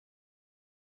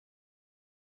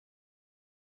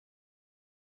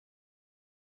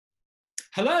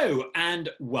Hello and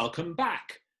welcome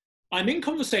back. I'm in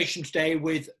conversation today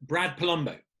with Brad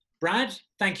Polumbo. Brad,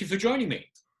 thank you for joining me.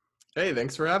 Hey,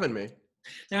 thanks for having me.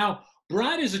 Now,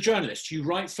 Brad is a journalist. You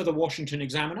write for the Washington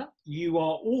Examiner. You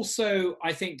are also,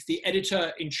 I think, the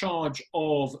editor in charge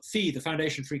of FEE, the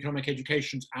Foundation for Economic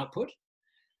Education's output.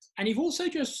 And you've also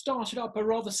just started up a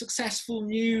rather successful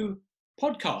new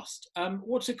podcast.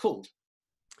 What's it called?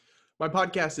 My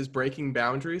podcast is Breaking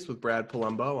Boundaries with Brad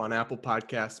Polumbo on Apple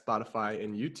Podcasts, Spotify,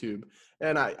 and YouTube.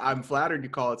 And I'm flattered you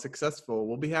call it successful.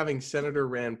 We'll be having Senator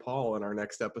Rand Paul in our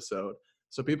next episode.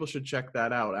 So people should check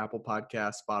that out, Apple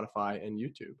Podcasts, Spotify, and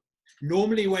YouTube.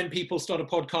 Normally when people start a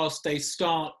podcast, they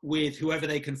start with whoever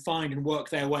they can find and work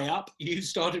their way up. You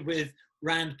started with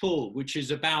Rand Paul, which is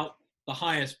about the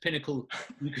highest pinnacle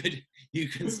you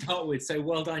can start with. So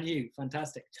well done you.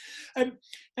 Fantastic.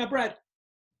 Now, Brad,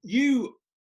 you,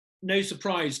 no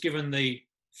surprise given the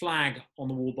flag on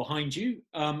the wall behind you,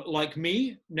 like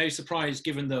me, no surprise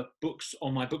given the books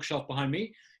on my bookshelf behind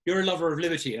me, you're a lover of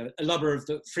liberty, a lover of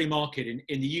the free market.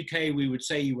 In the UK, we would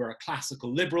say you were a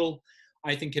classical liberal.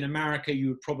 I think in America, you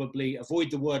would probably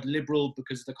avoid the word liberal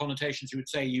because of the connotations. You would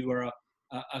say you were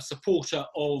a supporter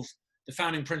of the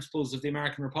founding principles of the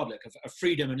American Republic, of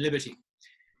freedom and liberty.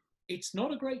 It's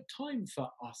not a great time for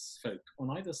us folk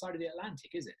on either side of the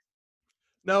Atlantic, is it?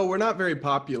 No, we're not very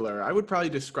popular. I would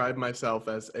probably describe myself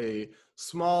as a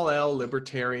small L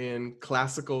libertarian,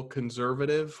 classical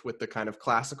conservative with the kind of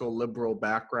classical liberal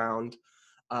background.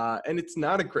 And it's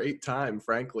not a great time,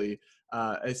 frankly,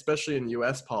 especially in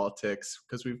US politics,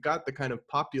 because we've got the kind of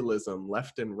populism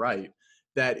left and right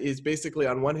that is basically,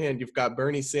 on one hand, you've got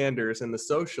Bernie Sanders and the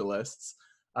socialists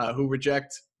who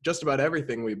reject just about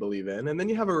everything we believe in. And then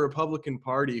you have a Republican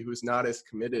Party who's not as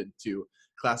committed to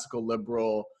classical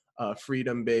liberal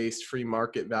freedom-based, free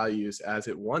market values as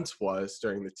it once was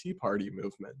during the Tea Party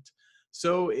movement.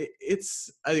 So it's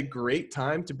a great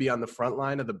time to be on the front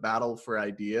line of the battle for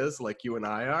ideas like you and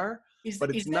I are,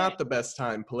 but it's not the best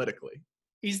time politically.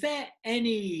 Is there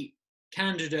any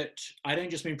candidate, I don't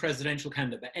just mean presidential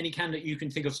candidate, but any candidate you can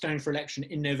think of standing for election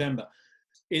in November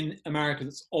in America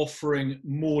that's offering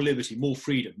more liberty, more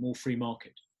freedom, more free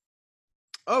market?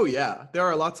 Oh, yeah. There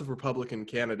are lots of Republican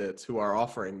candidates who are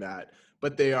offering that.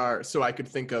 But they are, so I could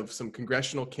think of some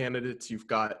congressional candidates. You've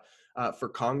got for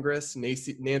Congress,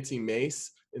 Nancy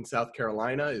Mace in South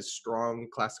Carolina is strong,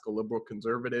 classical liberal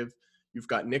conservative. You've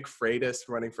got Nick Freitas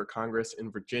running for Congress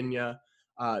in Virginia.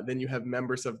 Then you have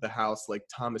members of the House like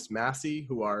Thomas Massey,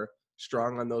 who are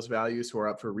strong on those values, who are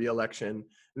up for re-election.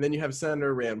 And then you have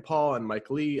Senator Rand Paul and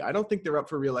Mike Lee. I don't think they're up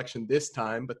for re-election this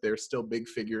time, but they're still big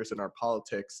figures in our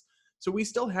politics. So we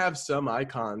still have some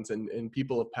icons and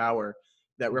people of power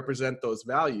that represent those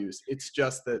values. It's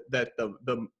just that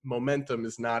the momentum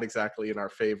is not exactly in our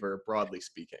favor, broadly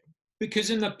speaking. Because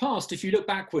in the past, if you look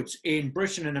backwards, in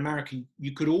Britain and America,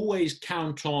 you could always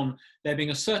count on there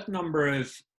being a certain number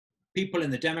of people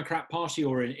in the Democrat Party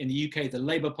or in the UK, the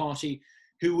Labour Party,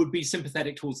 who would be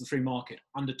sympathetic towards the free market.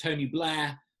 Under Tony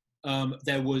Blair,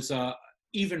 there was,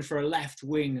 even for a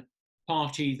left-wing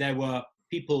party, there were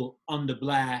people under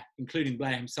Blair, including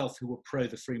Blair himself, who were pro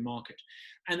the free market.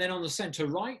 And then on the centre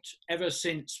right, ever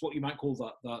since what you might call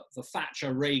the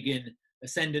Thatcher-Reagan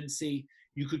ascendancy,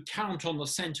 you could count on the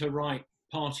centre right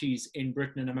parties in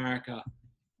Britain and America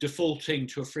defaulting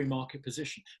to a free market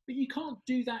position. But you can't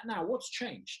do that now. What's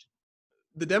changed?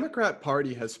 The Democrat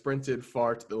Party has sprinted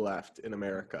far to the left in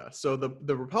America. So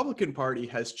the Republican Party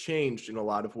has changed in a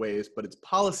lot of ways, but its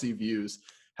policy views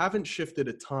haven't shifted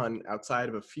a ton outside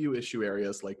of a few issue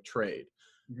areas like trade.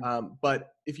 Mm-hmm. But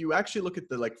if you actually look at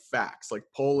the facts, like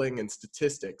polling and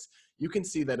statistics, you can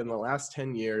see that in the last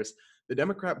 10 years, the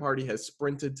Democrat Party has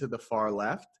sprinted to the far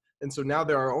left. And so now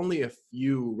there are only a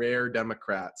few rare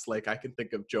Democrats, like I can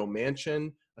think of Joe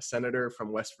Manchin, a senator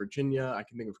from West Virginia. I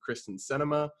can think of Kristen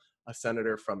Sinema, a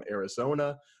senator from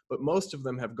Arizona. But most of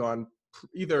them have gone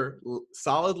either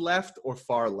solid left or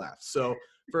far left. So,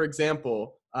 for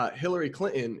example, Hillary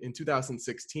Clinton in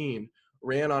 2016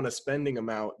 ran on a spending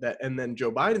amount and then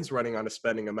Joe Biden's running on a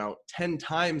spending amount 10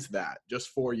 times that just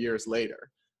 4 years later.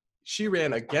 She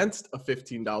ran against a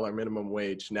 $15 minimum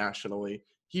wage nationally.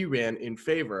 He ran in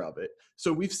favor of it.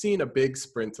 So we've seen a big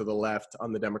sprint to the left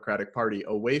on the Democratic Party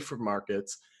away from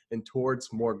markets and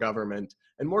towards more government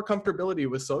and more comfortability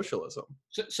with socialism.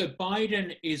 So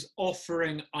Biden is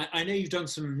offering, I know you've done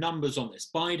some numbers on this,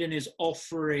 Biden is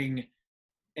offering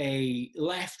a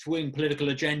left-wing political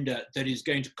agenda that is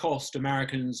going to cost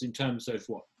Americans in terms of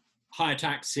what? Higher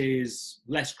taxes,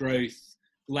 less growth,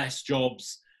 less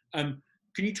jobs.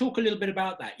 Can you talk a little bit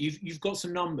about that? You've got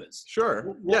some numbers.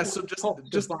 Sure. What so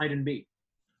just Biden be?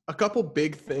 A couple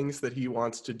big things that he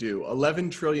wants to do: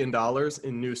 $11 trillion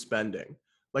in new spending.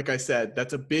 Like I said,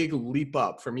 that's a big leap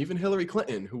up from even Hillary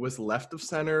Clinton, who was left of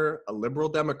center, a liberal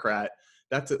Democrat.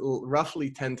 That's roughly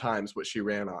 10 times what she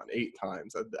ran on, 8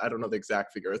 times. I don't know the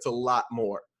exact figure. It's a lot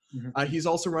more. Mhm. He's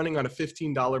also running on a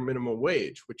 $15 minimum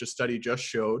wage, which a study just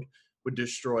showed would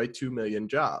destroy 2 million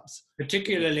jobs.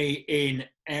 Particularly in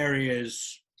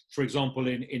areas, for example,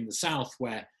 in the South,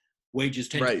 where wages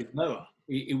tend to be Right. lower,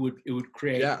 it would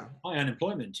create Yeah. high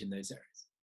unemployment in those areas.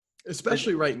 But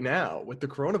Especially right now with the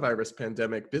coronavirus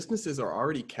pandemic, businesses are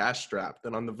already cash strapped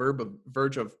and on the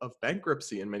verge of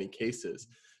bankruptcy in many cases.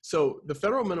 So the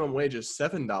federal minimum wage is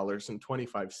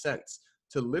 $7.25.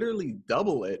 To literally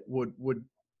double it would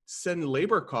send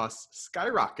labor costs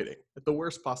skyrocketing at the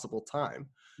worst possible time.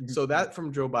 Mhm. So that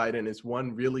from Joe Biden is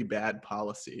one really bad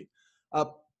policy. Uh,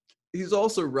 he's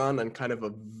also run on kind of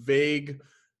a vague,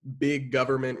 big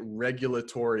government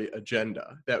regulatory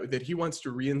agenda that he wants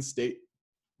to reinstate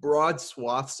broad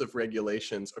swaths of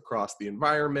regulations across the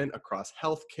environment, across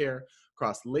healthcare,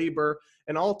 across labor,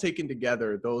 and all taken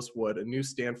together, those would, a new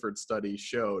Stanford study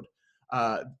showed,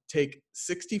 take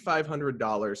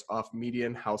 $6,500 off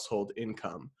median household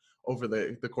income over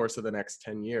the course of the next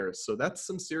 10 years. So that's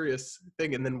some serious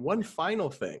thing. And then one final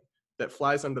thing that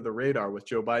flies under the radar with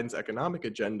Joe Biden's economic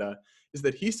agenda is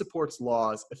that he supports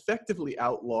laws effectively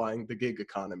outlawing the gig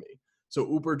economy. So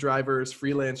Uber drivers,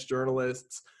 freelance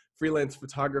journalists, freelance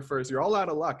photographers, you're all out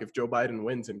of luck if Joe Biden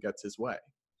wins and gets his way.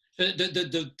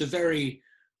 The very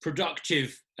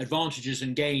productive advantages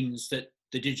and gains that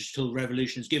the digital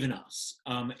revolution has given us,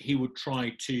 he would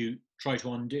try to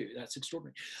undo. That's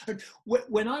extraordinary. And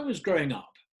when I was growing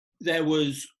up, there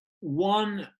was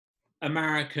one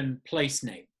American place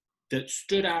name that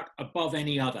stood out above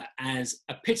any other as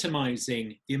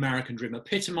epitomizing the American dream,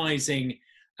 epitomizing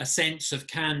a sense of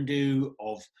can-do,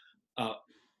 of uh,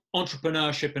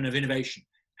 entrepreneurship and of innovation.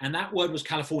 And that word was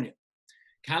California.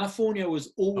 California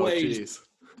was Oh, always geez.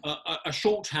 a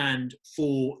shorthand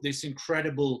for this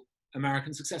incredible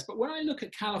American success. But when I look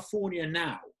at California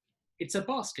now, it's a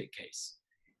basket case.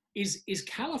 Is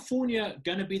California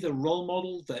going to be the role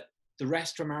model that the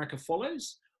rest of America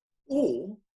follows?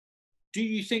 Or do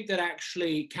you think that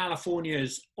actually California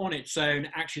is on its own?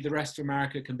 Actually, the rest of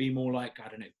America can be more like, I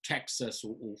don't know, Texas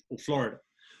or Florida.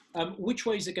 Which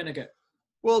way is it going to go?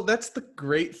 Well, that's the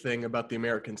great thing about the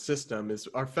American system is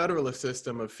our federalist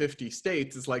system of 50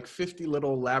 states is like 50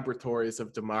 little laboratories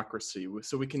of democracy.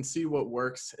 So we can see what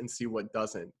works and see what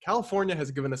doesn't. California has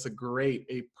given us a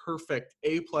perfect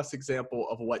A+ example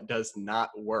of what does not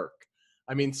work.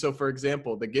 I mean, so for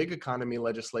example, the gig economy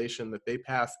legislation that they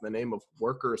passed in the name of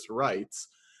workers' rights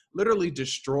literally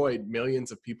destroyed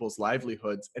millions of people's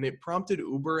livelihoods. And it prompted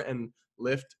Uber and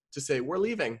Lyft to say, we're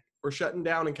leaving, we're shutting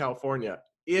down in California.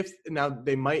 If now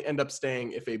they might end up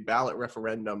staying if a ballot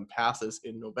referendum passes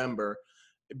in November,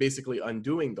 basically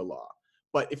undoing the law.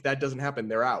 But if that doesn't happen,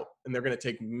 they're out and they're going to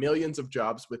take millions of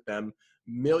jobs with them,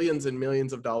 millions and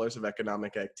millions of dollars of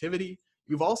economic activity.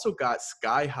 You've also got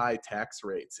sky high tax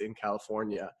rates in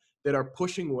California that are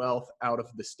pushing wealth out of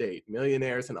the state.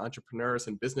 Millionaires and entrepreneurs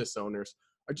and business owners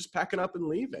are just packing up and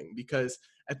leaving because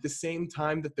at the same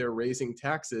time that they're raising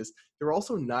taxes, they're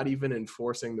also not even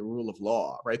enforcing the rule of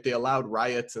law, right? They allowed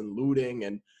riots and looting,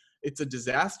 and it's a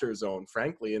disaster zone,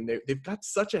 frankly. And they've got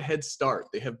such a head start.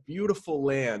 They have beautiful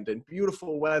land and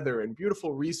beautiful weather and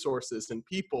beautiful resources and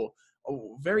people,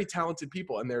 very talented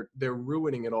people, and they're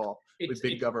ruining it all with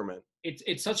big government.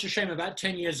 It's such a shame. About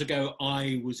 10 years ago,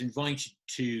 I was invited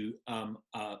to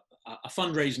a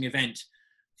fundraising event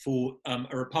for a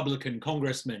Republican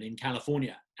congressman in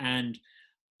California. And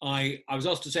I was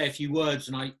asked to say a few words,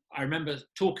 and I remember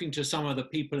talking to some of the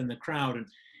people in the crowd, and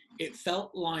it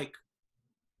felt like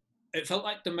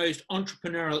the most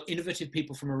entrepreneurial, innovative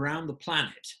people from around the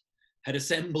planet had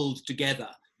assembled together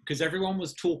because everyone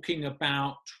was talking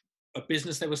about a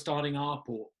business they were starting up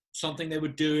or something they were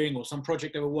doing or some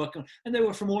project they were working on, and they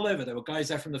were from all over. There were guys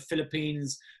there from the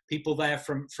Philippines, people there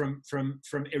from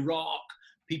Iraq,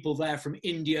 people there from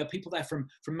India, people there from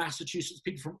Massachusetts,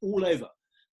 people from all over.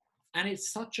 And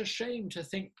it's such a shame to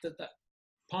think that that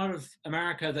part of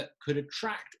America that could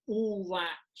attract all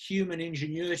that human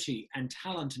ingenuity and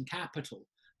talent and capital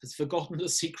has forgotten the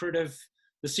secret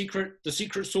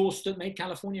sauce that made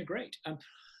California great.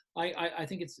 I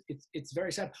think it's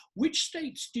very sad. Which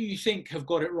states do you think have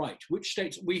got it right? Which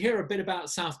states? We hear a bit about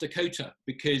South Dakota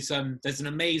because there's an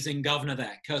amazing governor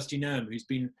there, Kirsty Noem, who's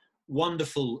been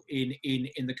wonderful in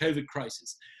the COVID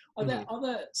crisis. Are there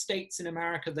other states in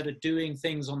America that are doing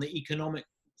things on the economic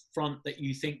front that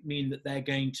you think mean that they're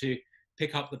going to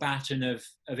pick up the baton of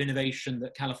innovation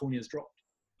that California's dropped?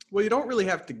 Well, you don't really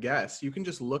have to guess. You can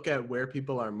just look at where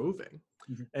people are moving.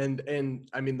 Mhm. And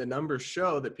I mean, the numbers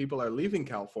show that people are leaving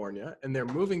California and they're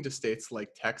moving to states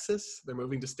like Texas. They're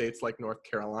moving to states like North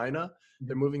Carolina.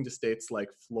 They're Mhm. moving to states like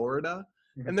Florida.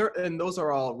 Mhm. And those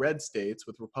are all red states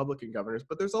with Republican governors,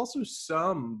 but there's also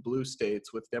some blue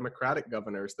states with Democratic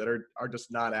governors that are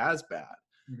just not as bad.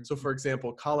 Mhm. So for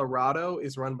example, Colorado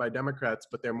is run by Democrats,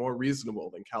 but they're more reasonable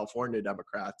than California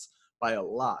Democrats by a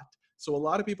lot. So a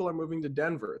lot of people are moving to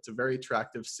Denver. It's a very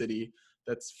attractive city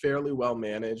that's fairly well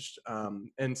managed.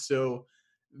 And so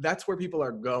that's where people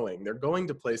are going. They're going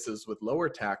to places with lower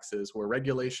taxes where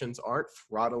regulations aren't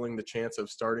throttling the chance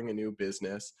of starting a new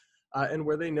business. And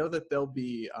where they know that there'll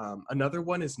be another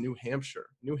one is New Hampshire.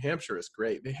 New Hampshire is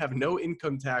great. They have no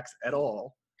income tax at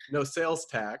all, no sales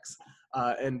tax,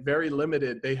 and very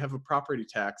limited. They have a property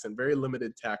tax and very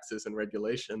limited taxes and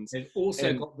regulations. They've also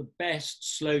And got the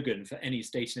best slogan for any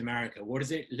state in America. What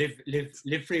is it?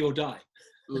 Live free or die.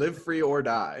 live free or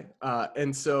die.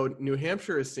 And so New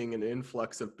Hampshire is seeing an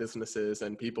influx of businesses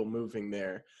and people moving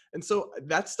there. And so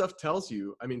that stuff tells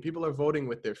you, I mean, people are voting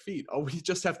with their feet. Oh, we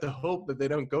just have to hope that they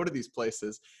don't go to these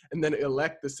places and then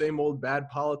elect the same old bad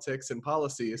politics and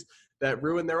policies that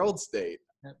ruin their old state.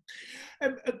 Yeah.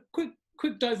 A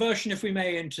quick diversion, if we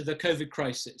may, into the COVID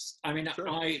crisis. I mean, Sure.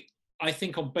 I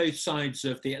think on both sides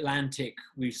of the Atlantic,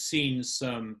 we've seen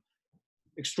some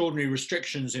extraordinary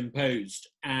restrictions imposed.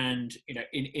 And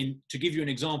to give you an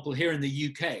example, here in the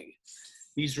UK,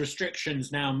 these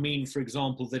restrictions now mean, for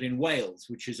example, that in Wales,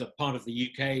 which is a part of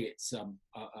the UK, it's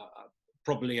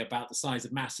probably about the size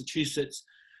of Massachusetts.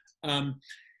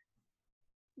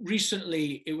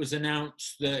 Recently, it was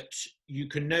announced that you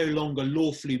can no longer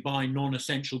lawfully buy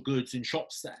non-essential goods in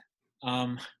shops there.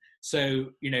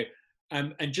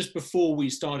 And just before we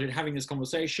started having this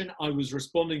conversation, I was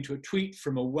responding to a tweet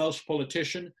from a Welsh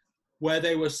politician where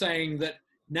they were saying that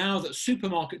now that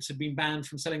supermarkets have been banned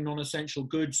from selling non-essential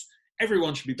goods,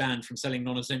 everyone should be banned from selling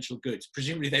non-essential goods.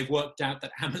 Presumably they've worked out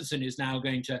that Amazon is now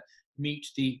going to meet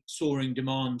the soaring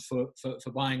demand for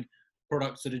buying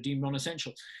products that are deemed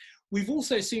non-essential. We've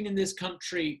also seen in this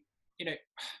country,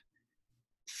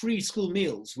 free school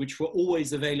meals, which were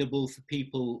always available for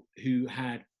people who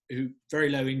very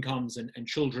low incomes and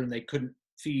children they couldn't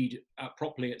feed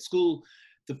properly at school.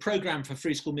 The program for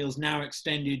free school meals now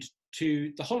extended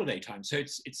to the holiday time. So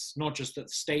it's not just that the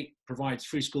state provides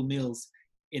free school meals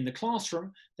in the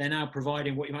classroom, they're now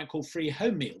providing what you might call free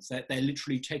home meals. They're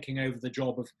literally taking over the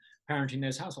job of parenting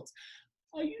those households.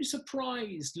 Are you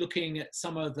surprised, looking at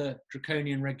some of the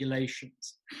draconian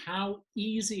regulations, how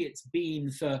easy it's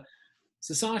been for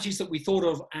societies that we thought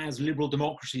of as liberal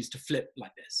democracies to flip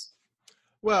like this?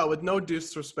 Well, with no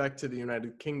disrespect to the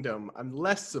United Kingdom, I'm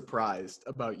less surprised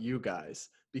about you guys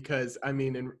because, I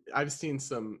mean, I've seen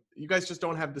you guys just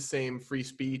don't have the same free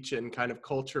speech and kind of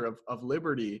culture of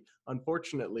liberty,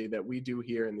 unfortunately, that we do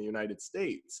here in the United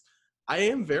States. I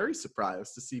am very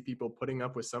surprised to see people putting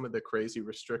up with some of the crazy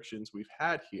restrictions we've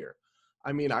had here.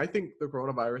 I mean, I think the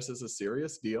coronavirus is a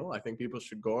serious deal. I think people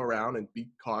should go around and be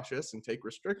cautious and take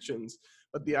restrictions.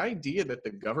 But the idea that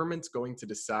the government's going to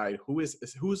decide whose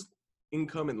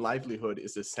income and livelihood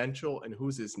is essential and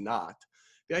whose is not,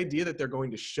 the idea that they're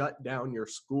going to shut down your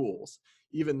schools,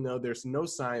 even though there's no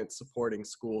science supporting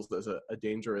schools as a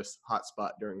dangerous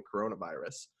hotspot during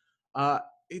coronavirus,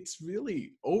 it's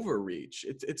really overreach.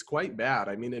 It's quite bad.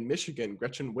 I mean, in Michigan,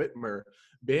 Gretchen Whitmer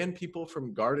banned people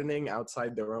from gardening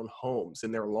outside their own homes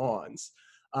in their lawns.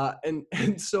 And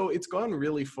so it's gone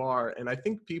really far. And I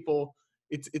think people,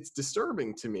 it's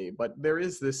disturbing to me, but there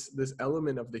is this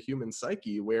element of the human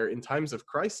psyche where in times of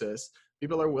crisis,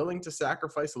 people are willing to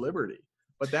sacrifice liberty.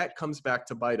 But that comes back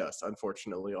to bite us,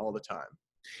 unfortunately, all the time.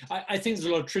 I think there's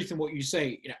a lot of truth in what you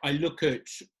say. I look at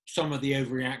some of the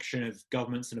overreaction of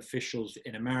governments and officials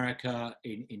in America,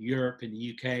 in Europe, in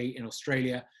the UK, in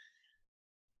Australia.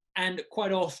 And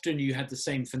quite often you have the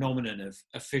same phenomenon of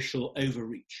official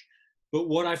overreach. But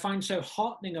what I find so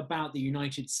heartening about the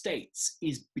United States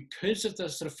is because of the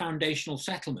sort of foundational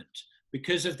settlement,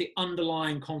 because of the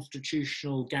underlying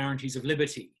constitutional guarantees of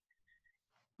liberty,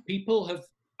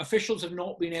 officials have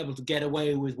not been able to get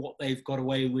away with what they've got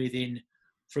away with in,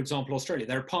 for example, Australia.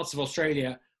 There are parts of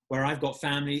Australia where I've got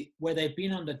family where they've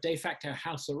been under de facto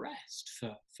house arrest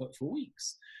for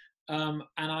weeks. And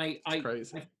I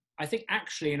think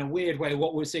actually, in a weird way,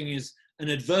 what we're seeing is an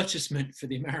advertisement for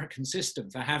the American system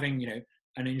for having,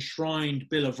 an enshrined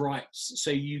Bill of Rights.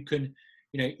 So you can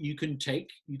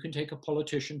take a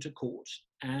politician to court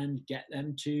and get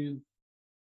them to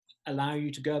allow you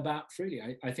to go about freely.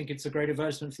 I think it's a great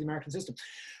advertisement for the American system.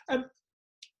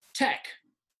 Tech.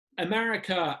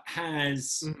 America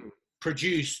has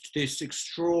produced this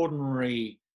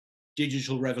extraordinary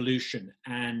digital revolution,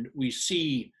 and we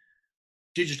see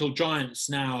digital giants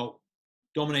now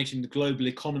dominating the global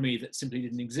economy that simply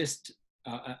didn't exist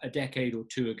a decade or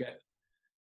two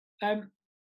ago.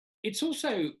 It's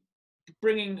also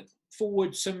bringing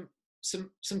forward some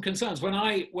concerns. When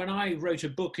I wrote a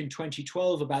book in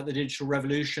 2012 about the digital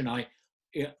revolution,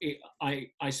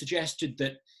 I suggested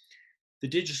that the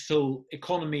digital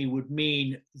economy would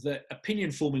mean that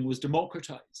opinion forming was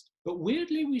democratized. But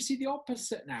weirdly, we see the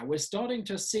opposite now. We're starting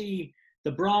to see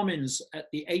the Brahmins at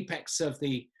the apex of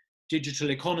the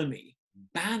digital economy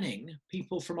banning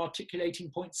people from articulating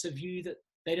points of view that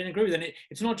they don't agree with. And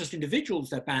it's not just individuals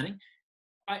they're banning.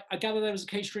 I gather there was a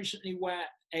case recently where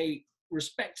a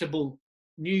respectable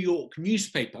New York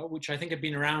newspaper, which I think had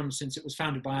been around since it was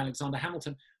founded by Alexander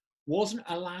Hamilton, wasn't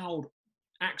allowed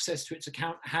access to its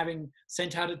account, having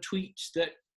sent out a tweet that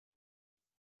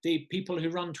the people who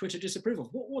run Twitter disapprove of.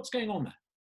 What's going on there?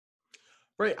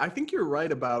 Right. I think you're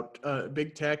right about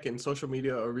big tech and social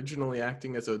media originally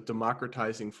acting as a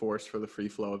democratizing force for the free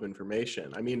flow of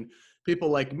information. I mean, people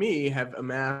like me have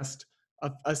amassed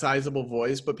a sizable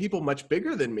voice, but people much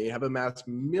bigger than me have amassed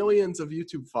millions of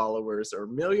YouTube followers or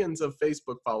millions of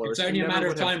Facebook followers. It's only a matter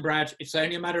of time, Brad. It's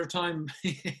only a matter of time.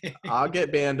 I'll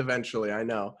get banned eventually, I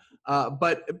know.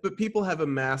 But people have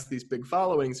amassed these big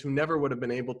followings who never would have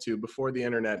been able to before the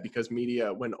internet, because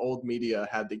media, when old media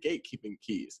had the gatekeeping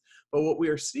keys. But what we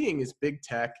are seeing is big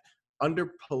tech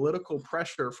under political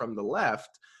pressure from the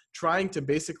left trying to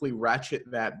basically ratchet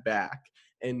that back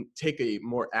and take a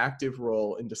more active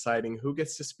role in deciding who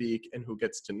gets to speak and who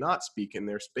gets to not speak in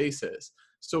their spaces.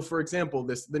 So for example,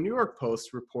 the New York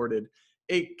Post reported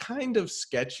a kind of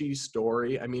sketchy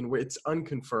story. I mean, it's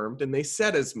unconfirmed, and they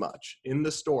said as much in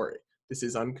the story. This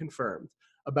is unconfirmed,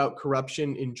 about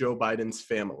corruption in Joe Biden's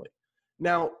family.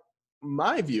 Now,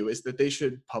 my view is that they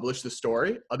should publish the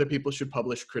story. Other people should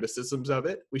publish criticisms of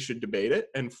it. We should debate it,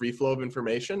 and free flow of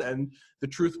information, and the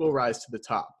truth will rise to the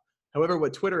top. However,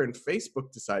 what Twitter and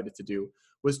Facebook decided to do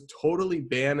was totally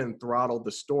ban and throttle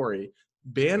the story,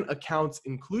 ban accounts,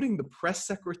 including the press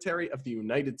secretary of the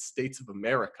United States of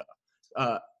America,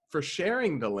 for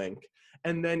sharing the link.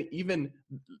 And then even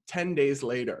 10 days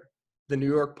later, the New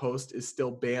York Post is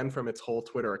still banned from its whole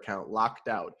Twitter account, locked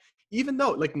out, even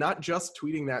though, like, not just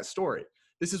tweeting that story.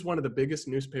 This is one of the biggest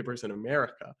newspapers in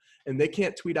America, and they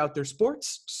can't tweet out their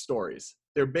sports stories.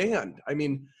 They're banned. I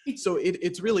mean, so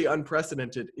it's really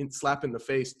unprecedented in slap in the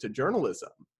face to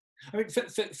journalism. I mean,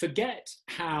 forget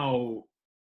how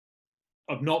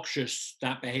obnoxious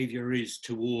that behavior is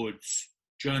towards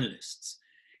journalists.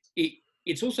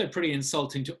 It's also pretty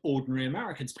insulting to ordinary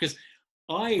Americans, because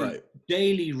I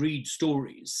daily read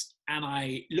stories and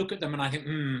I look at them and I think,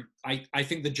 I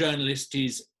think the journalist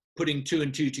is putting 2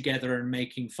 and 2 together and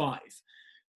making 5.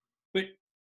 But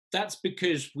that's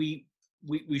because we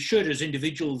should, as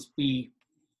individuals, be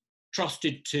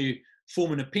trusted to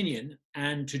form an opinion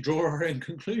and to draw our own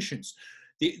conclusions.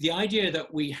 The idea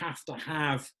that we have to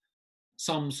have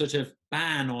some sort of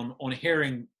ban on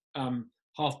hearing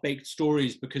half-baked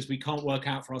stories because we can't work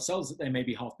out for ourselves that they may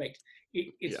be half-baked,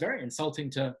 it's very insulting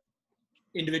to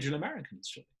individual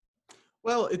Americans.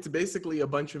 Well, it's basically a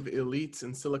bunch of elites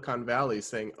in Silicon Valley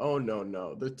saying, "Oh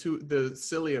no, the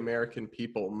silly American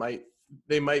people might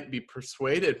be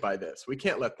persuaded by this. We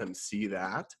can't let them see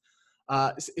that."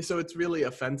 So it's really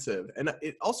offensive, and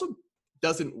it also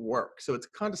doesn't work. So it's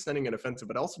condescending and offensive,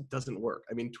 but also doesn't work.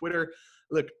 I mean, Twitter.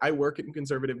 Look, I work in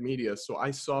conservative media, so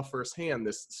I saw firsthand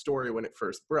this story when it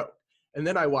first broke. And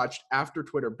then I watched after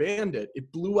Twitter banned it, it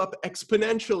blew up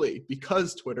exponentially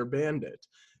because Twitter banned it.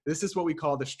 This is what we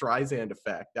call the Streisand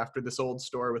effect, after this old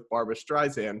story with Barbara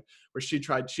Streisand, where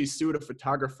she sued a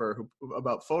photographer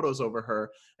about photos over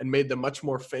her and made them much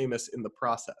more famous in the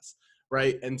process,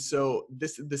 right? And so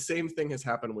the same thing has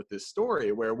happened with this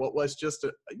story, where what was just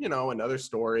another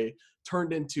story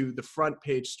turned into the front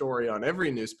page story on every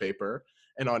newspaper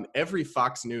and on every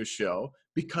Fox News show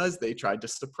because they tried to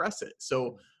suppress it.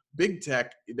 So big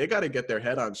tech, they got to get their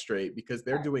head on straight, because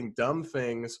they're doing dumb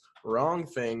things, wrong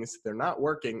things, they're not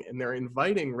working, and they're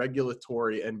inviting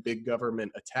regulatory and big government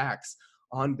attacks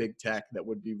on big tech that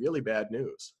would be really bad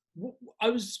news. I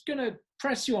was going to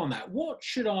press you on that. What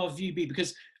should our view be?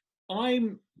 Because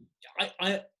I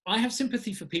have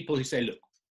sympathy for people who say, look,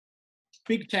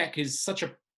 big tech is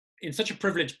in such a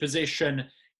privileged position,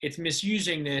 it's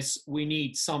misusing this, we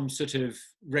need some sort of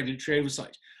regulatory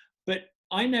oversight. But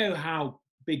I know how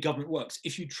big government works.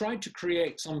 If you try to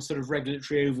create some sort of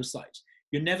regulatory oversight,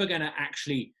 you're never going to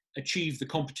actually achieve the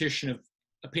competition of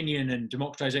opinion and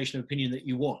democratization of opinion that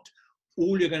you want.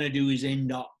 All you're going to do is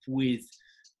end up with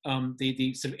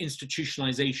the sort of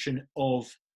institutionalization of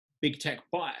big tech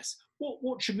bias.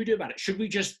 What should we do about it? Should we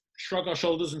just shrug our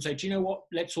shoulders and say, do you know what?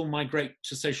 Let's all migrate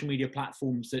to social media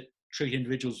platforms that treat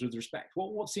individuals with respect.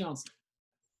 What's the answer?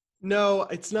 No,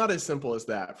 it's not as simple as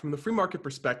that. From the free market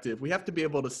perspective, we have to be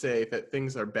able to say that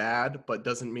things are bad, but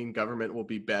doesn't mean government will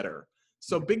be better.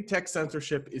 So big tech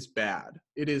censorship is bad.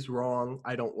 It is wrong.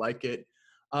 I don't like it.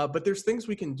 But there's things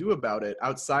we can do about it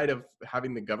outside of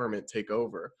having the government take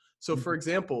over. So for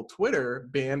example, Twitter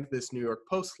banned this New York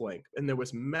Post link, and there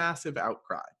was massive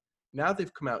outcry. Now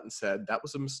they've come out and said that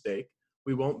was a mistake.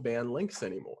 We won't ban links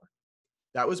anymore.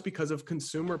 That was because of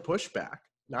consumer pushback,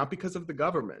 not because of the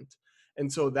government.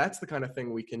 And so that's the kind of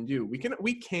thing we can do.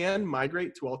 We can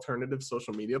migrate to alternative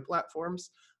social media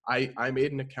platforms. I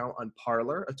made an account on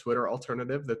Parler, a Twitter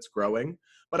alternative that's growing.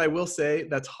 But I will say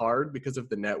that's hard because of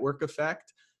the network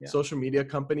effect. Yeah. Social media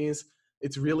companies,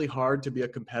 it's really hard to be a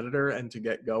competitor and to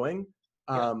get going.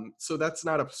 So that's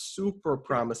not a super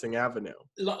promising avenue.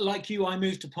 Like you, I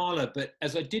moved to Parler, but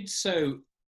as I did so,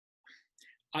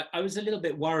 I was a little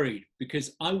bit worried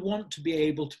because I want to be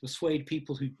able to persuade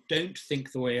people who don't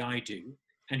think the way I do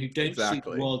and who don't see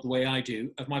the world the way I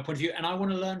do of my point of view, and I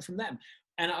want to learn from them.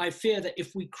 And I fear that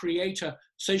if we create a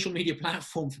social media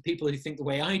platform for people who think the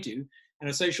way I do and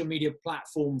a social media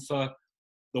platform for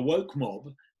the woke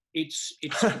mob, it's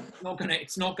not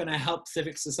gonna help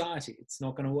civic society. It's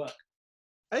not gonna work.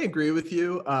 I agree with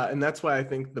you. And that's why I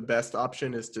think the best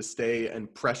option is to stay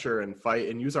and pressure and fight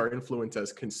and use our influence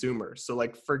as consumers. So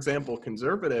like, for example,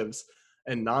 conservatives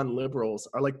and non-liberals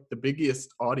are like the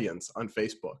biggest audience on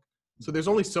Facebook. So there's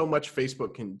only so much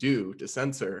Facebook can do to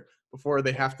censor before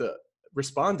they have to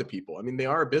respond to people. I mean, they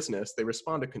are a business, they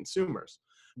respond to consumers.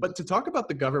 But to talk about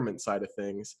the government side of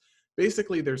things,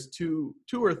 basically there's two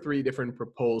or three different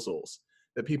proposals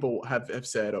that people have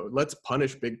said, oh, let's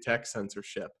punish big tech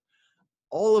censorship.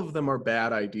 All of them are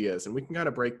bad ideas, and we can kind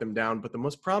of break them down, but the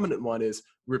most prominent one is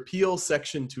repeal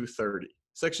Section 230.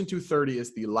 Section 230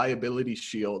 is the liability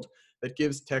shield that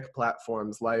gives tech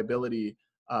platforms liability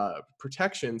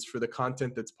protections for the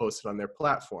content that's posted on their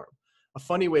platform. A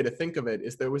funny way to think of it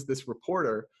is there was this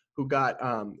reporter who got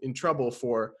in trouble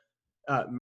for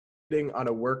meeting on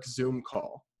a work Zoom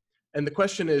call. And the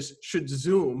question is, should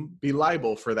Zoom be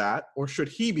liable for that, or should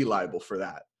he be liable for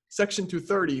that? Section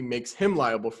 230 makes him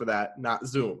liable for that, not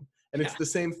Zoom. And it's the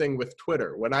same thing with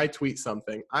Twitter. When I tweet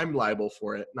something, I'm liable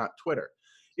for it, not Twitter.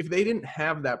 If they didn't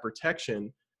have that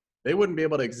protection, they wouldn't be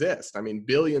able to exist. I mean,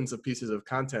 billions of pieces of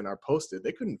content are posted.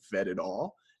 They couldn't vet it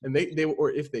all. And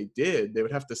or if they did, they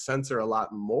would have to censor a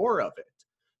lot more of it.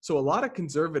 So a lot of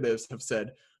conservatives have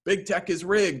said, big tech is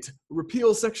rigged,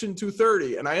 repeal Section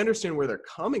 230. And I understand where they're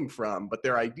coming from, but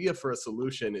their idea for a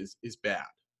solution is bad.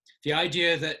 The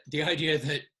idea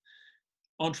that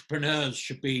entrepreneurs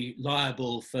should be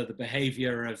liable for the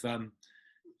behavior of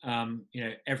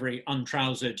every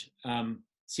untrousered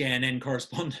CNN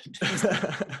correspondent.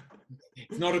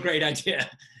 It's not a great idea.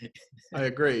 I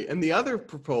agree. And the other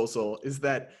proposal is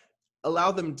that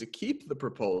allow them to keep the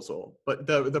proposal, but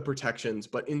the protections,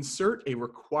 but insert a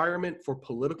requirement for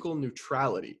political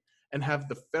neutrality and have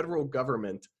the federal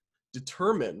government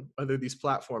determine whether these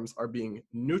platforms are being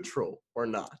neutral or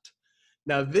not.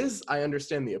 Now this, I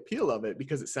understand the appeal of it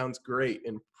because it sounds great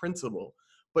in principle,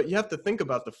 but you have to think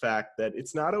about the fact that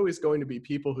it's not always going to be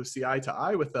people who see eye to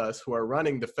eye with us who are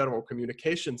running the Federal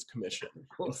Communications Commission.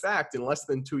 In fact, in less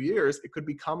than 2 years, it could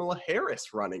be Kamala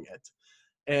Harris running it.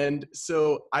 And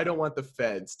so I don't want the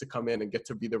feds to come in and get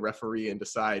to be the referee and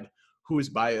decide who is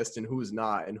biased and who is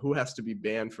not, and who has to be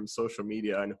banned from social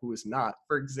media and who is not.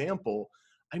 For example,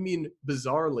 I mean,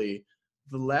 bizarrely,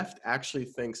 the left actually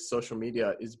thinks social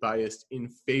media is biased in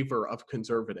favor of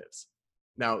conservatives.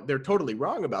 Now, they're totally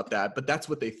wrong about that, but that's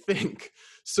what they think.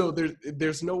 So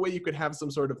there's no way you could have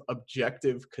some sort of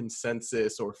objective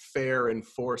consensus or fair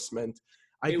enforcement.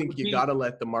 I think you got to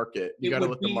let the market,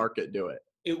 the market do it.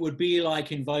 It would be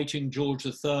like inviting George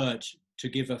III to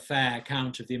give a fair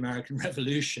account of the American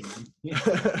Revolution.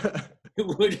 It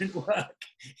wouldn't work.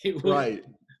 Right.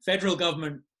 Federal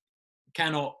government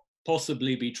cannot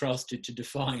possibly be trusted to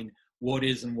define what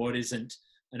is and what isn't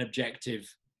an objective,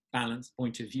 balanced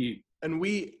point of view. And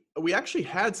we actually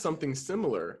had something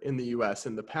similar in the US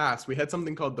in the past. We had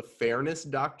something called the Fairness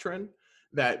Doctrine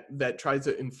that tries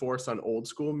to enforce on old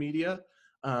school media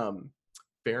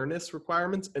fairness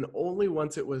requirements. And only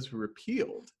once it was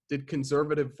repealed did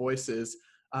conservative voices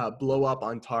blow up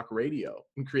on talk radio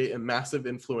and create a massive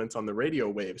influence on the radio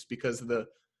waves, because the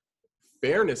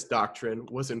Fairness Doctrine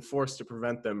was enforced to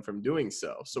prevent them from doing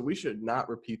so. So we should not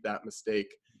repeat that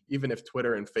mistake, even if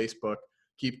Twitter and Facebook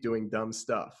keep doing dumb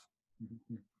stuff.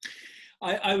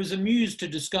 I was amused to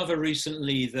discover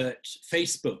recently that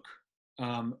Facebook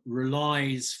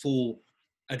relies for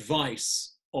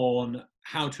advice on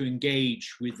how to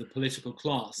engage with the political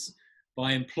class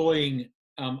by employing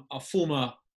a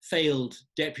former failed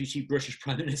deputy British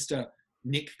Prime Minister,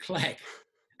 Nick Clegg.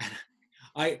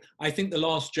 I think the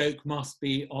last joke must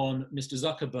be on Mr.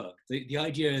 Zuckerberg. The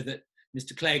idea that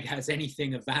Mr. Clegg has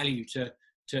anything of value to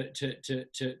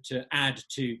add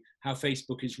to how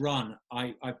Facebook is run,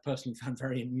 I personally found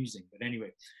very amusing. But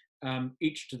anyway,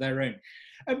 each to their own.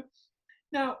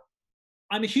 Now,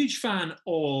 I'm a huge fan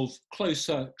of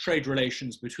closer trade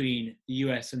relations between the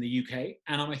US and the UK,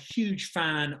 and I'm a huge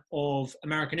fan of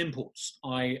American imports.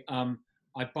 I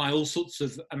buy all sorts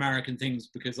of American things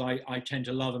because I tend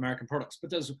to love American products. But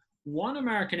there's one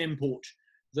American import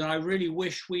that I really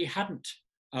wish we hadn't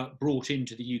brought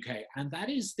into the UK, and that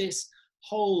is this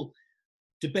whole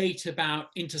debate about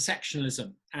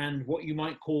intersectionalism and what you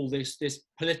might call this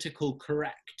political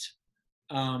correct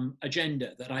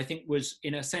agenda that I think was,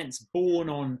 in a sense, born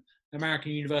on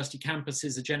American university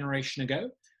campuses a generation ago.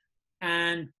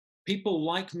 And people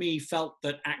like me felt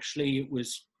that actually it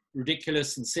was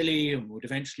ridiculous and silly and would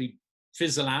eventually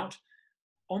fizzle out.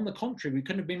 On the contrary, we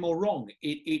couldn't have been more wrong.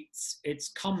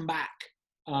 It's come back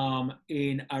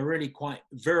in a really quite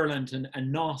virulent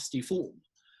and nasty form.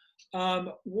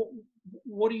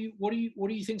 What do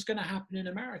you think is going to happen in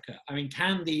America? I mean,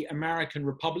 can the American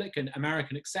Republic and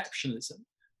American exceptionalism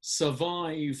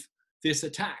survive this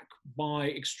attack by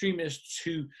extremists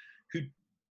who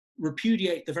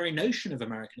repudiate the very notion of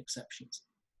American exceptionalism?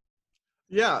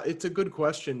 Yeah, it's a good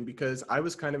question because I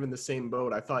was kind of in the same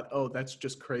boat. I thought, oh, that's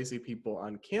just crazy people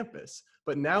on campus.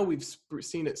 But now we've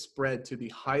seen it spread to the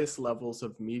highest levels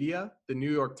of media. The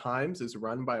New York Times is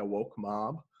run by a woke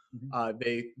mob.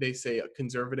 They say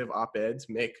conservative op-eds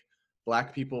make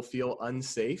Black people feel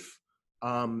unsafe,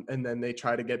 and then they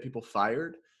try to get people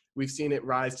fired. We've seen it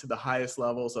rise to the highest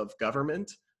levels of government.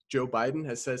 Joe Biden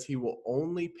has says he will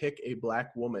only pick a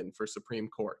Black woman for Supreme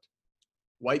Court.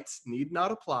 Whites need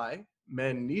not apply.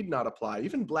 Men need not apply.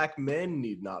 Even Black men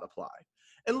need not apply.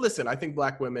 And listen, I think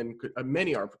Black women,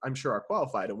 many are, I'm sure, are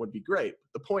qualified and would be great.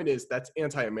 The point is that's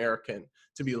anti-American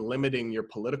to be limiting your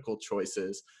political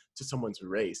choices to someone's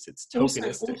race. It's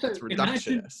tokenistic. It's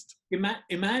reductionist.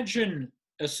 Imagine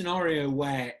a scenario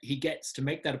where he gets to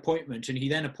make that appointment and he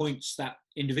then appoints that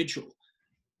individual.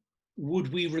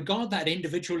 Would we regard that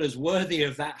individual as worthy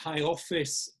of that high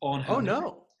office on her? Oh,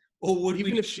 no. Or would we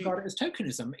regard it as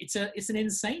tokenism? It's an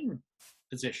insane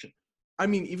position. I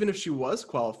mean, even if she was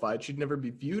qualified, she'd never be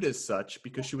viewed as such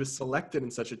because she was selected in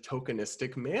such a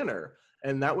tokenistic manner.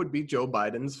 And that would be Joe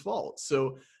Biden's fault.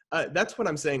 So that's what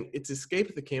I'm saying. It's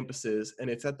escaped the campuses and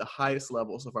it's at the highest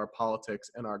levels of our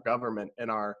politics and our government and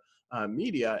our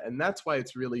media. And that's why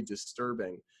it's really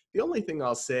disturbing. The only thing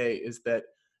I'll say is that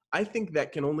I think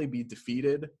that can only be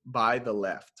defeated by the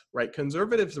left, right?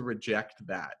 Conservatives reject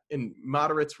that and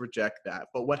moderates reject that.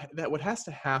 But what has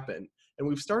to happen, and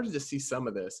we've started to see some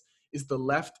of this, is the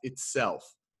left itself.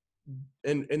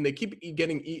 And they keep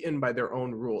getting eaten by their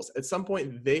own rules. At some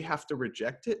point, they have to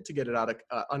reject it to get it out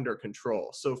of under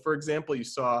control. So for example, you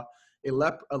saw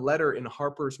a letter in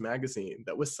Harper's Magazine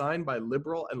that was signed by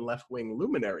liberal and left-wing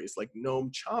luminaries like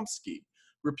Noam Chomsky,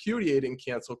 repudiating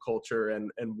cancel culture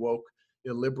and woke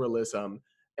illiberalism.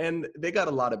 And they got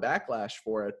a lot of backlash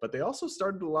for it, but they also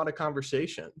started a lot of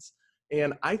conversations.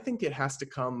 And I think it has to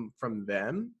come from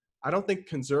them. I don't think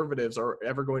conservatives are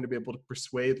ever going to be able to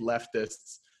persuade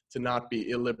leftists to not be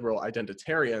illiberal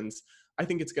identitarians. I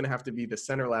think it's going to have to be the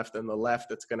center left and the left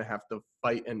that's going to have to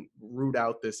fight and root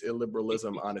out this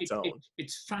illiberalism on its own.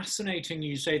 It's fascinating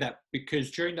you say that because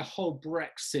during the whole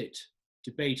Brexit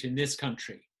debate in this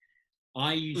country,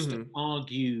 I used to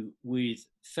argue with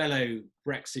fellow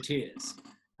Brexiteers,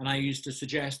 and I used to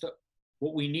suggest that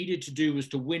what we needed to do was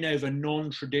to win over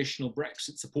non-traditional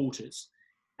Brexit supporters.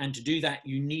 And to do that,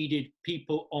 you needed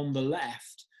people on the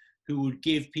left who would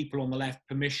give people on the left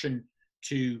permission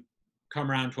to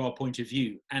come around to our point of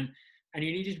view. And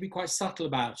you needed to be quite subtle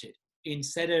about it.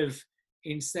 Instead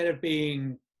of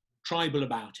being tribal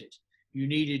about it, you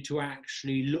needed to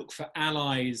actually look for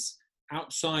allies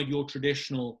outside your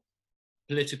traditional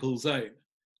political zone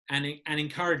and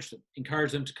encourage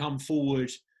them to come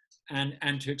forward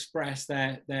and to express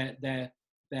their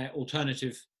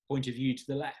alternative point of view to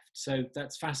the left. So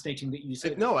that's fascinating that you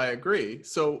said. No, I agree.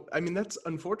 So, I mean, that's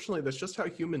just how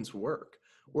humans work.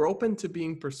 We're open to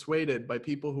being persuaded by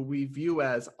people who we view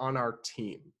as on our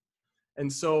team.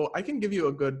 And so I can give you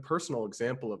a good personal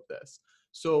example of this.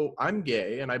 So I'm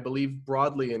gay and I believe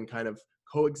broadly in kind of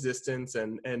coexistence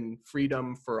and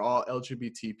freedom for all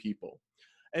LGBT people.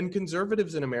 And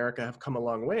conservatives in America have come a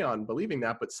long way on believing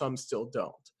that, but some still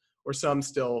don't, or some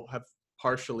still have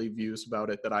partially views about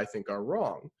it that I think are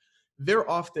wrong. They're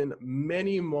often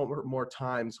many more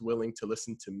times willing to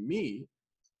listen to me,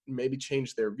 maybe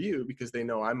change their view because they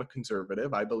know I'm a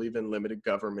conservative. I believe in limited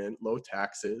government, low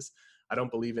taxes. I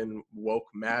don't believe in woke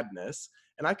madness,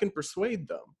 and I can persuade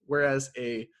them. Whereas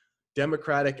a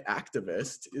Democratic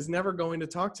activist is never going to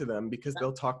talk to them because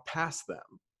they'll talk past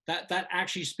them. That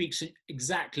actually speaks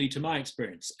exactly to my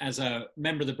experience. As a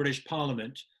member of the British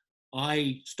Parliament,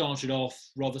 I started off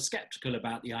rather skeptical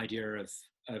about the idea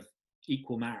of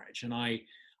equal marriage. And I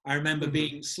remember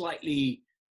being slightly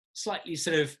sort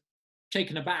of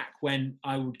taken aback when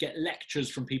I would get lectures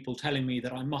from people telling me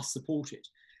that I must support it.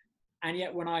 And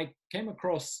yet when I came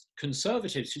across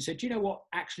conservatives who said, do you know what,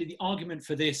 actually the argument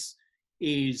for this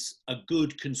is a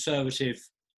good conservative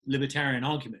libertarian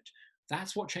argument,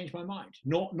 that's what changed my mind.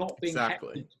 Not being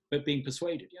heckled, but being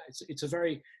persuaded. Yeah, it's a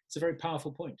very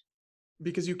powerful point.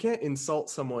 Because you can't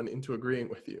insult someone into agreeing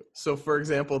with you. So for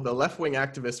example, the left-wing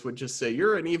activists would just say,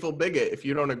 you're an evil bigot if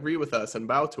you don't agree with us and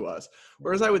bow to us.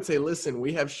 Whereas I would say, listen,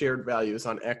 we have shared values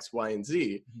on X, Y, and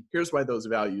Z. Here's why those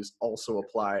values also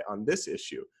apply on this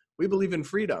issue. We believe in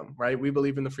freedom, right? We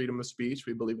believe in the freedom of speech.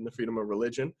 We believe in the freedom of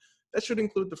religion. That should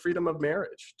include the freedom of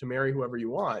marriage, to marry whoever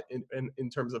you want in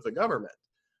terms of the government.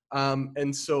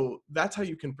 And so that's how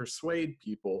you can persuade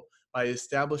people, by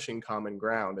establishing common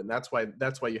ground. And that's why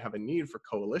you have a need for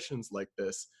coalitions like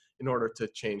this in order to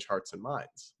change hearts and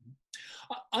minds.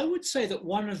 I would say that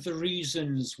one of the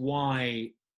reasons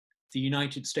why the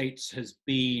United States has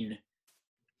been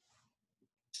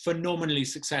phenomenally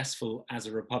successful as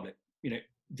a republic,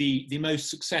 the most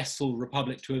successful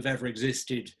republic to have ever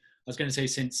existed, I was going to say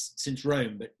since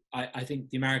Rome, but I think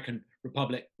the American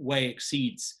Republic way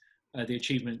exceeds the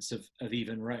achievements of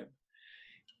even Rome.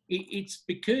 It's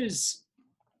because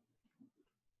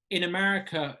in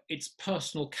America, it's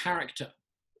personal character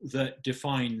that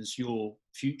defines your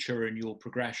future and your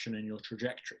progression and your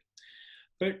trajectory.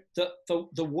 But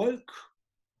the woke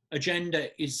agenda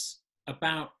is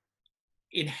about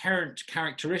inherent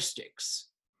characteristics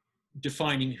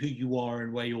defining who you are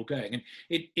and where you're going. And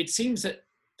it seems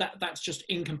that's just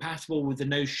incompatible with the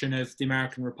notion of the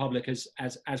American Republic as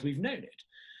we've known it.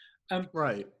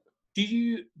 Right. Do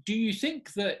you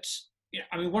think that,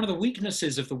 one of the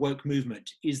weaknesses of the woke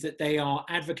movement is that they are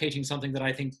advocating something that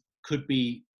I think could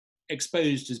be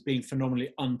exposed as being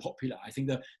phenomenally unpopular. I think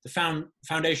the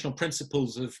foundational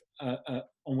principles of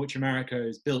on which America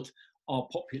is built are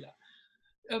popular.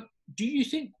 Do you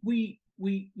think we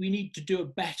need to do a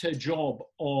better job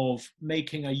of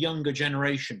making a younger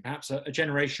generation, perhaps a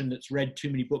generation that's read too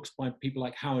many books by people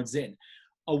like Howard Zinn,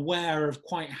 aware of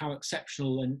quite how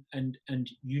exceptional and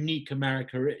unique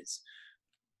America is?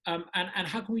 And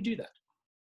how can we do that?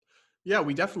 Yeah,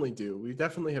 we definitely do. We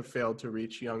definitely have failed to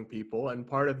reach young people. And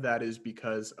part of that is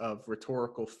because of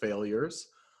rhetorical failures.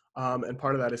 And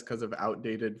part of that is because of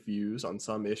outdated views on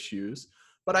some issues.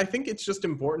 But I think it's just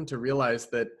important to realize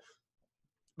that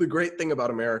the great thing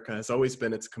about America has always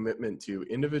been its commitment to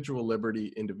individual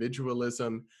liberty,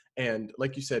 individualism, and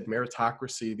like you said,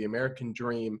 meritocracy, the American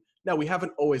dream. Now, we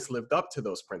haven't always lived up to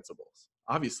those principles,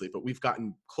 obviously, but we've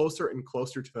gotten closer and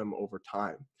closer to them over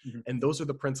time. Mm-hmm. And those are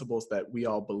the principles that we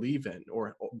all believe in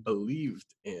or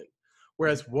believed in.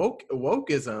 Whereas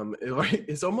wokeism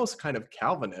is almost kind of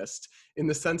Calvinist in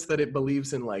the sense that it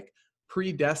believes in like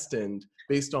predestined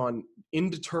based on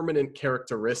indeterminate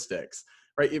characteristics.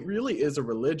 Right? It really is a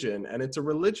religion, and it's a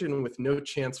religion with no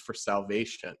chance for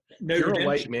salvation. No You're redemption. A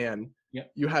white man.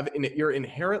 Yep. You're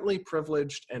inherently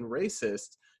privileged and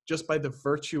racist just by the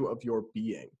virtue of your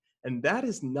being. And that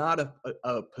is not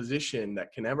a position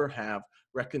that can ever have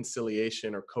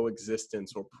reconciliation or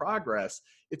coexistence or progress.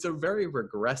 It's a very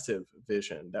regressive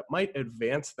vision that might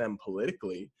advance them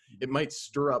politically. It might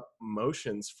stir up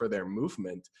motions for their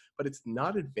movement, but it's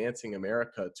not advancing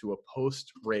America to a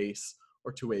post-race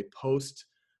or to a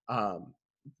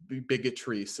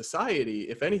post-bigotry society.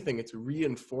 If anything, it's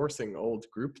reinforcing old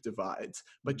group divides,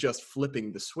 but just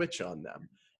flipping the switch on them.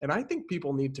 And I think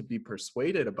people need to be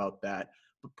persuaded about that.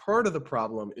 But part of the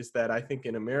problem is that I think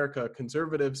in America,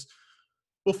 conservatives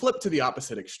will flip to the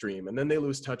opposite extreme, and then they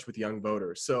lose touch with young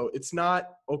voters. So it's not,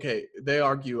 okay, they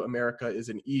argue America is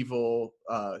an evil,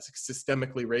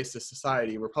 systemically racist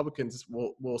society. Republicans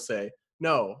will say,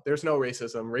 no, there's no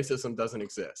racism. Racism doesn't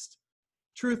exist.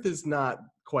 Truth is not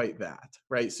quite that,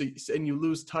 right? So, and you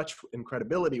lose touch and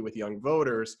credibility with young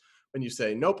voters when you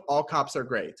say, nope, all cops are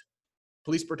great.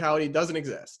 Police brutality doesn't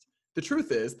exist. The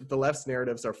truth is that the left's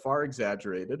narratives are far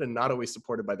exaggerated and not always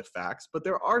supported by the facts, but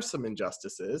there are some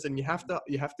injustices, and you have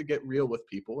to get real with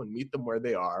people and meet them where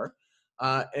they are.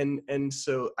 And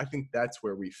so I think that's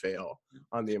where we fail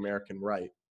on the American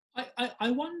right.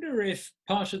 I wonder if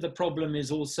part of the problem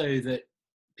is also that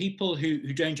people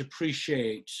who don't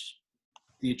appreciate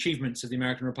the achievements of the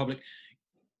American Republic,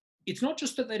 it's not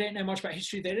just that they don't know much about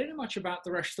history, they don't know much about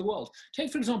the rest of the world.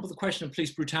 Take, for example, the question of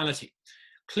police brutality.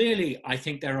 Clearly, I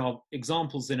think there are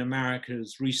examples in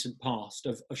America's recent past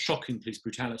of shocking police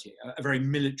brutality, a very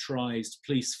militarized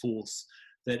police force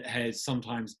that has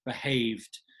sometimes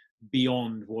behaved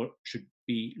beyond what should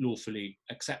be lawfully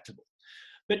acceptable.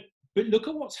 But look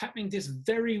at what's happening this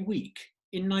very week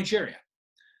in Nigeria.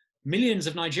 Millions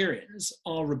of Nigerians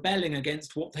are rebelling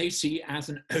against what they see as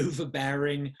an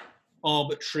overbearing,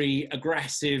 arbitrary,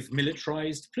 aggressive,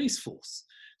 militarized police force.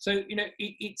 So,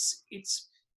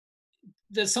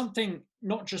 there's something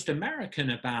not just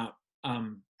American about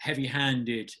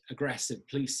heavy-handed, aggressive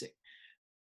policing.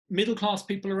 Middle-class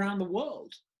people around the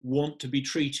world want to be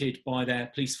treated by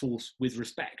their police force with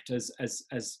respect as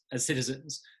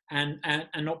citizens, and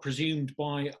not presumed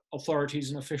by authorities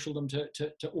and officialdom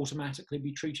to automatically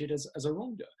be treated as a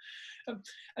wrongdoer.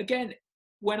 Again,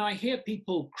 when I hear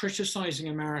people criticizing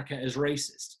America as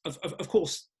racist, of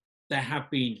course, there have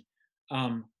been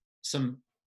some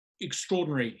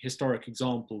extraordinary historic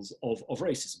examples of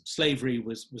racism. Slavery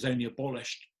was only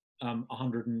abolished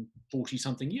 140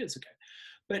 something years ago.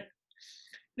 But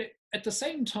at the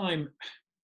same time,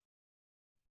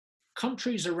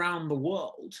 countries around the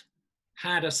world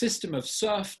had a system of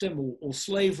serfdom or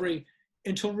slavery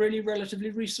until really relatively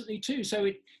recently too.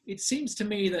 So it seems to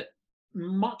me that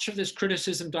much of this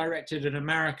criticism directed at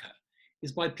America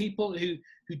is by people who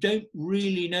don't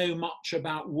really know much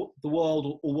about the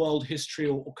world or world history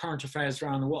or current affairs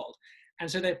around the world. And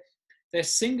so they're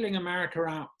singling America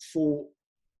out for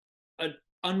an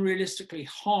unrealistically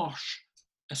harsh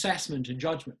assessment and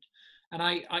judgment. And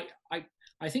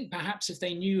I think perhaps if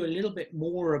they knew a little bit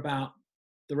more about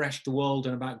the rest of the world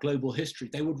and about global history,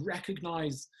 they would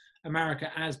recognize America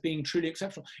as being truly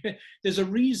exceptional. There's a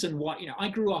reason why, I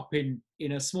grew up in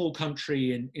a small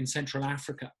country in Central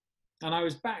Africa, and I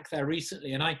was back there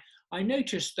recently, and I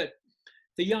noticed that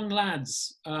the young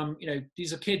lads,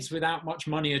 these are kids without much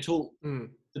money at all.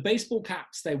 The baseball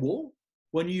caps they wore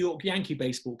were New York Yankee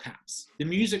baseball caps. The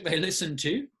music they listened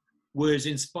to was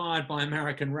inspired by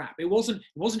American rap. It wasn't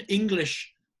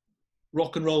English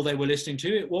rock and roll they were listening to.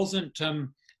 It wasn't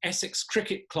Essex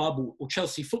Cricket Club or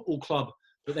Chelsea Football Club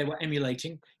that they were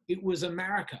emulating. It was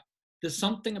America. There's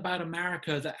something about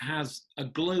America that has a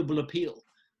global appeal.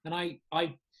 And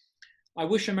I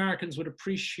wish Americans would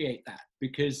appreciate that,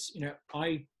 because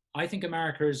I think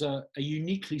America is a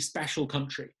uniquely special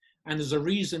country. And there's a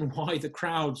reason why the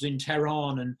crowds in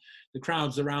Tehran and the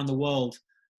crowds around the world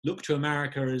look to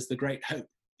America as the great hope.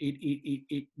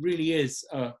 It really is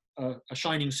a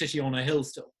shining city on a hill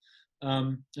still.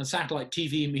 And satellite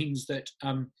TV means that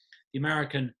the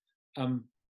American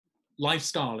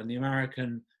lifestyle and the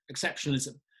American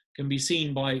exceptionalism can be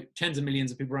seen by tens of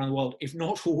millions of people around the world, if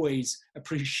not always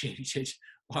appreciated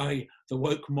by the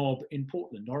woke mob in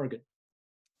Portland, Oregon.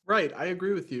 Right, I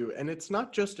agree with you. And it's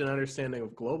not just an understanding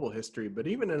of global history, but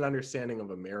even an understanding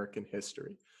of American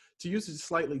history. To use a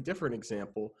slightly different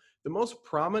example, the most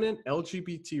prominent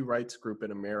LGBT rights group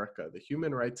in America, the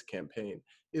Human Rights Campaign,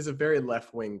 is a very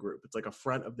left-wing group. It's like a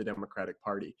front of the Democratic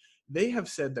Party. They have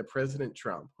said that President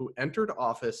Trump, who entered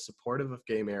office supportive of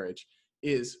gay marriage,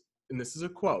 is, and this is a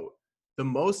quote, the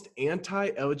most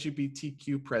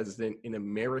anti-LGBTQ president in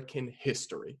American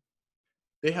history.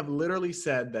 They have literally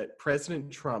said that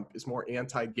President Trump is more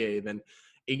anti-gay than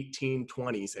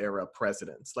 1820s era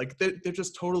presidents. Like they're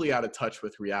just totally out of touch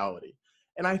with reality.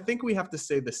 And I think we have to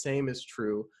say the same is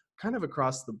true kind of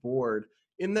across the board,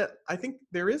 in that I think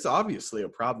there is obviously a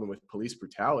problem with police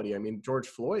brutality. I mean, George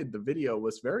Floyd, the video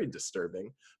was very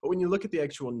disturbing. But when you look at the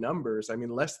actual numbers, I mean,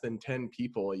 less than 10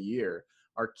 people a year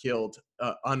are killed,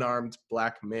 unarmed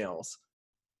Black males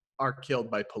are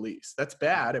killed by police. That's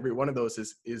bad. Every one of those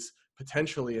is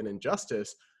potentially an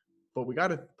injustice, but we got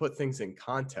to put things in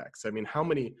context. I mean, how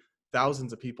many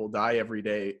thousands of people die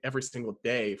every single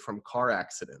day from car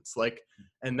accidents?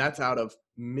 And that's out of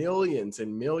millions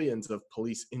and millions of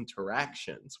police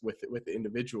interactions with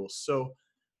individuals. So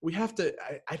we have to,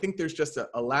 I think there's just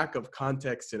a lack of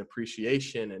context and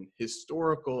appreciation and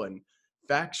historical and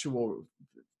factual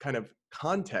kind of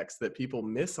context that people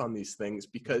miss on these things,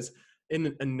 because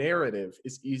in a narrative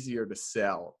is easier to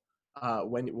sell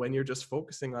when you're just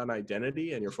focusing on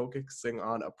identity and you're focusing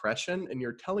on oppression and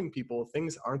you're telling people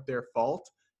things aren't their fault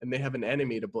and they have an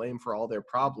enemy to blame for all their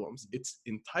problems. It's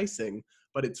enticing,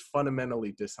 but it's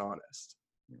fundamentally dishonest.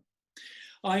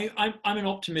 I'm an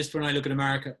optimist when I look at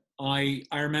America. I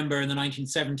remember in the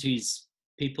 1970s,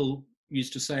 people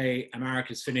used to say,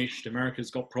 America's finished,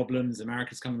 America's got problems,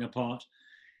 America's coming apart.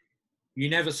 You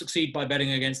never succeed by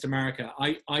betting against America.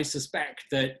 I suspect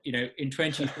that, in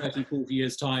 20, 30, 40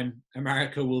 years' time,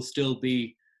 America will still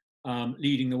be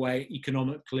leading the way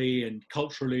economically and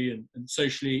culturally and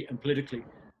socially and politically.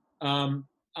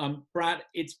 Brad,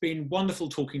 it's been wonderful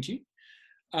talking to you.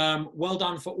 Well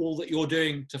done for all that you're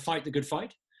doing to fight the good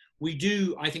fight. We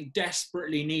do, I think,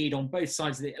 desperately need on both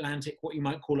sides of the Atlantic what you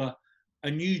might call a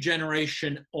new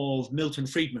generation of Milton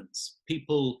Friedmans,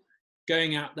 people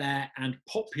going out there and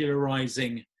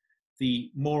popularizing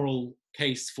the moral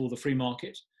case for the free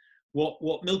market.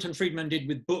 What Milton Friedman did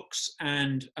with books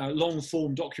and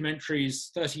long-form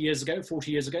documentaries 30 years ago,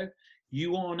 40 years ago,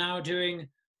 you are now doing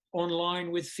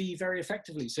online with Fee very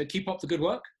effectively. So keep up the good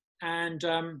work. And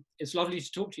it's lovely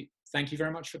to talk to you. Thank you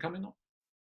very much for coming on.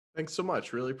 Thanks so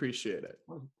much. Really appreciate it.